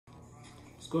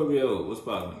Scorpio, what's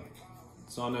poppin'?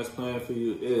 The song that's playing for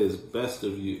you is Best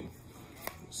of You.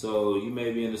 So you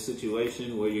may be in a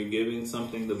situation where you're giving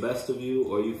something the best of you,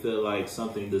 or you feel like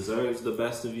something deserves the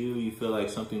best of you. You feel like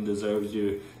something deserves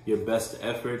your best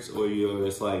efforts, or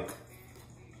it's like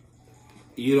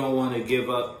you don't want to give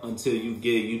up until you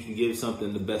can give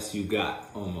something the best you got,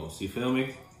 almost. You feel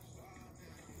me?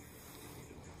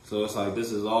 So it's like,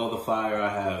 this is all the fire I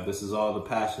have. This is all the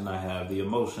passion I have, the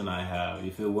emotion I have. You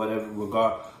feel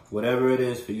whatever it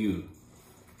is for you.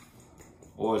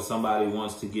 Or somebody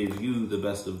wants to give you the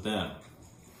best of them.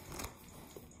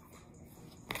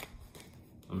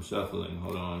 I'm shuffling,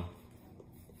 hold on.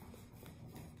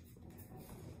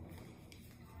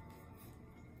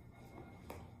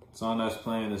 The song that's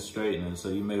playing is straightening, so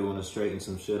you may want to straighten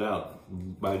some shit out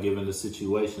by giving the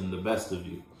situation the best of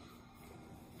you.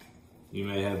 You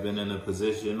may have been in a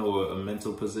position, or a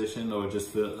mental position, or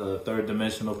just a third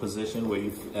dimensional position where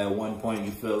you, at one point,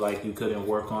 you feel like you couldn't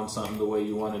work on something the way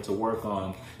you wanted to work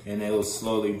on, and it was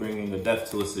slowly bringing a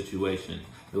death to a situation.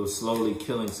 It was slowly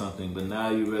killing something, but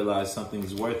now you realize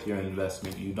something's worth your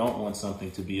investment. You don't want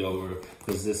something to be over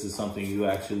because this is something you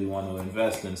actually want to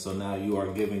invest in. So now you are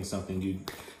giving something,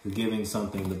 you're giving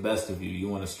something the best of you. You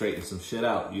want to straighten some shit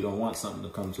out. You don't want something to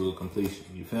come to a completion.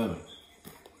 You feel me?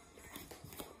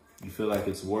 You feel like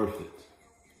it's worth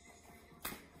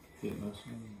it.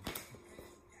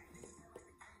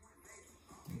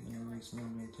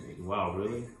 Wow,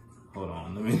 really? Hold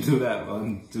on, let me do that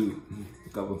one too, a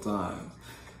couple times.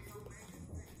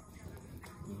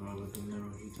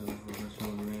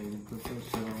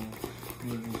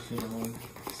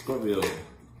 Scorpio.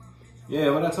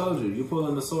 Yeah, what I told you. You're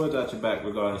pulling the swords out your back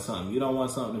regarding something. You don't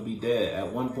want something to be dead.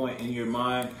 At one point in your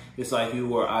mind, it's like you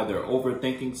were either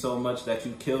overthinking so much that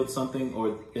you killed something,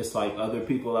 or it's like other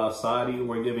people outside of you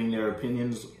were giving their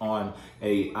opinions on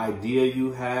a idea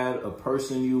you had, a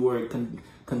person you were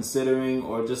considering,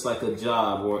 or just like a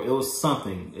job, or it was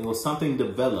something. It was something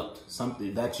developed,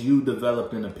 something that you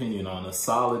developed an opinion on, a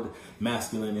solid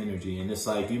masculine energy. And it's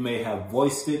like you may have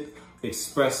voiced it,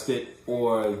 expressed it,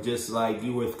 or just like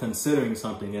you were considering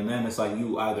something, and then it's like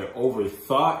you either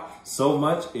overthought so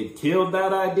much it killed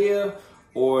that idea,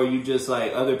 or you just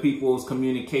like other people's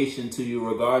communication to you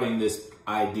regarding this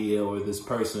idea or this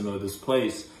person or this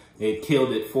place, it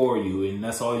killed it for you, and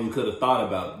that's all you could have thought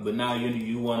about. But now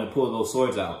you want to pull those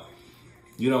swords out.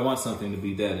 You don't want something to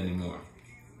be dead anymore.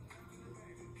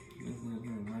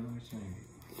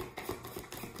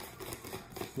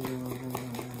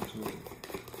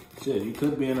 Shit, you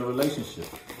could be in a relationship.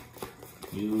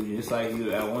 It's like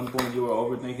at one point you were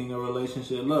overthinking a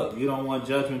relationship. Look, you don't want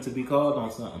judgment to be called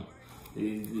on something.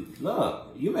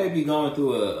 Look, you may be going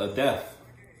through a death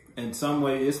in some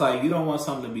way. It's like you don't want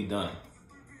something to be done.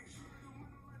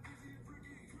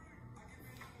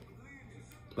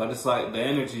 But it's like the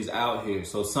energy's out here,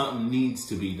 so something needs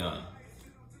to be done.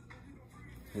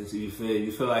 And so you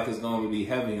feel like it's going to be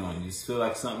heavy on you. You feel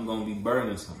like something's going to be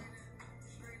burdensome.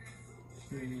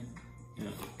 Yeah.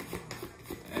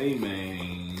 Hey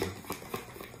man,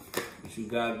 what you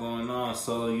got going on?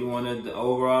 So you wanted the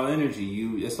overall energy.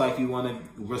 It's like you want to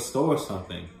restore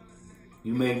something.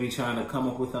 You may be trying to come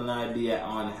up with an idea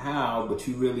on how, but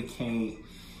you really can't.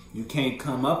 You can't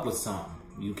come up with something.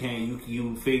 You can't.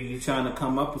 You figure you're trying to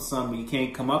come up with something. You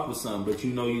can't come up with something, but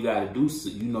you know you got to do.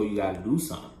 You know you got to do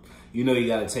something. You know you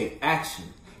got to take action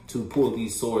to pull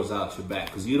these swords out your back,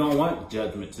 because you don't want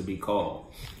judgment to be called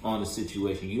on the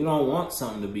situation. You don't want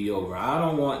something to be over. I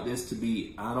don't want this to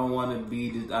be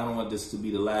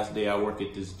the last day I work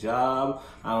at this job.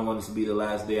 I don't want this to be the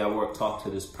last day I talk to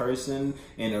this person,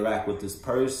 interact with this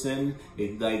person.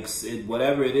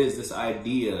 Whatever it is, this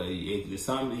idea, it's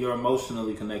something you're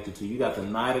emotionally connected to. You got the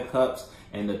Knight of Cups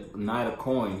and the Knight of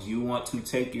Coins. You want to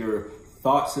take your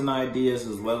thoughts and ideas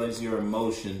as well as your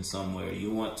emotions somewhere.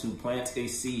 You want to plant a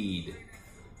seed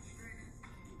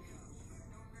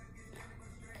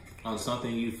on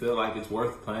something you feel like it's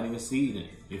worth planting a seed in.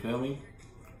 You feel me?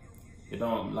 It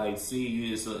don't like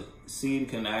seed. A seed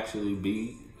can actually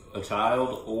be a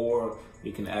child, or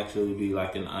it can actually be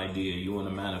like an idea. You want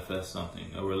to manifest something,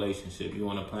 a relationship. You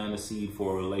want to plant a seed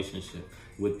for a relationship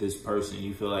with this person.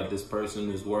 You feel like this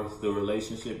person is worth the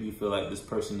relationship. You feel like this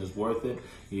person is worth it.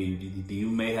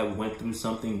 You may have went through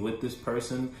something with this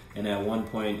person, and at one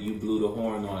point you blew the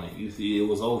horn on it. You see, it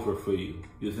was over for you.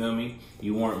 You feel me?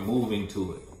 You weren't moving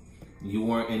to it. You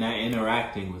weren't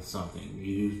interacting with something.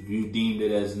 You deemed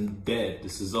it as dead.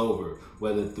 This is over,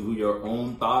 whether through your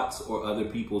own thoughts or other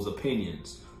people's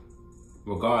opinions.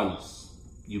 Regardless,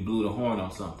 you blew the horn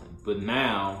on something. But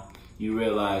now you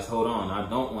realize, hold on, I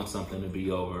don't want something to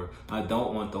be over. I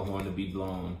don't want the horn to be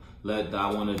blown.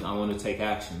 I want to take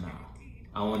action now.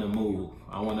 I want to move.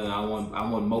 I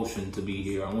want motion to be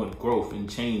here. I want growth and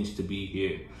change to be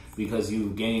here, because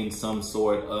you've gained some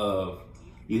sort of,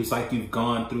 it's like you've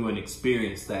gone through an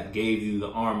experience that gave you the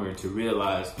armor to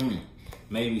realize,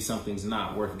 maybe something's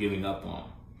not worth giving up on.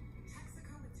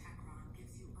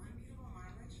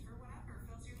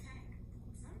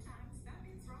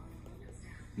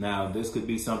 Now, this could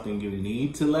be something you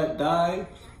need to let die,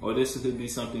 or this could be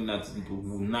something that's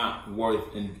not worth,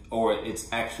 or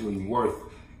it's actually worth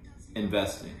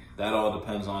investing. That all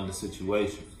depends on the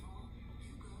situation.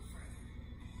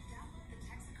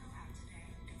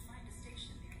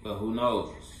 But who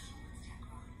knows?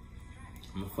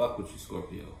 I'm gonna fuck with you,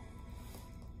 Scorpio.